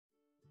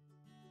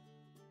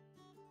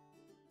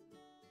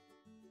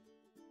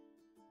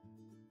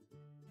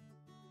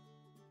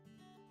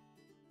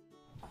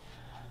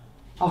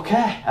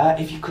Okay,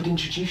 if you could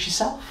introduce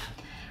yourself.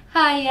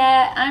 Hi,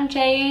 I'm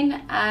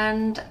Jayne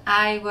and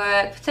I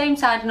work for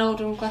Tameside and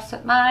Oldham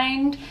Glossop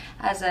Mind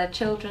as a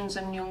children's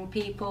and young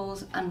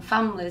people's and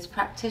families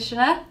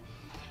practitioner,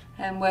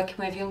 and working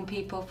with young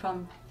people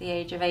from the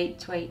age of 8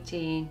 to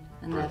 18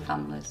 and their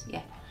families.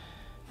 Yeah.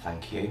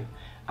 Thank you.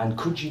 And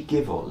could you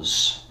give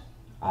us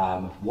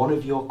one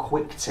of your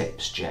quick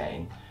tips,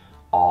 Jayne,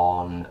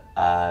 on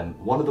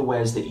one of the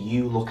ways that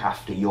you look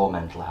after your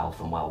mental health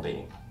and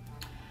well-being?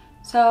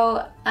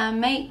 So I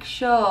make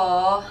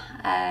sure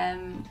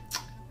I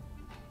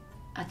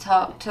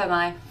talk to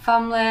my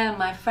family and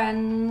my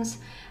friends,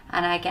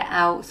 and I get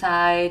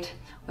outside,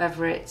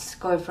 whether it's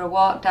going for a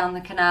walk down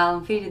the canal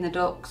and feeding the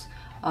ducks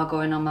or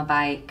going on my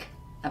bike,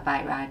 a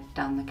bike ride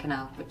down the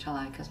canal, which I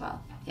like as well.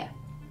 Yeah.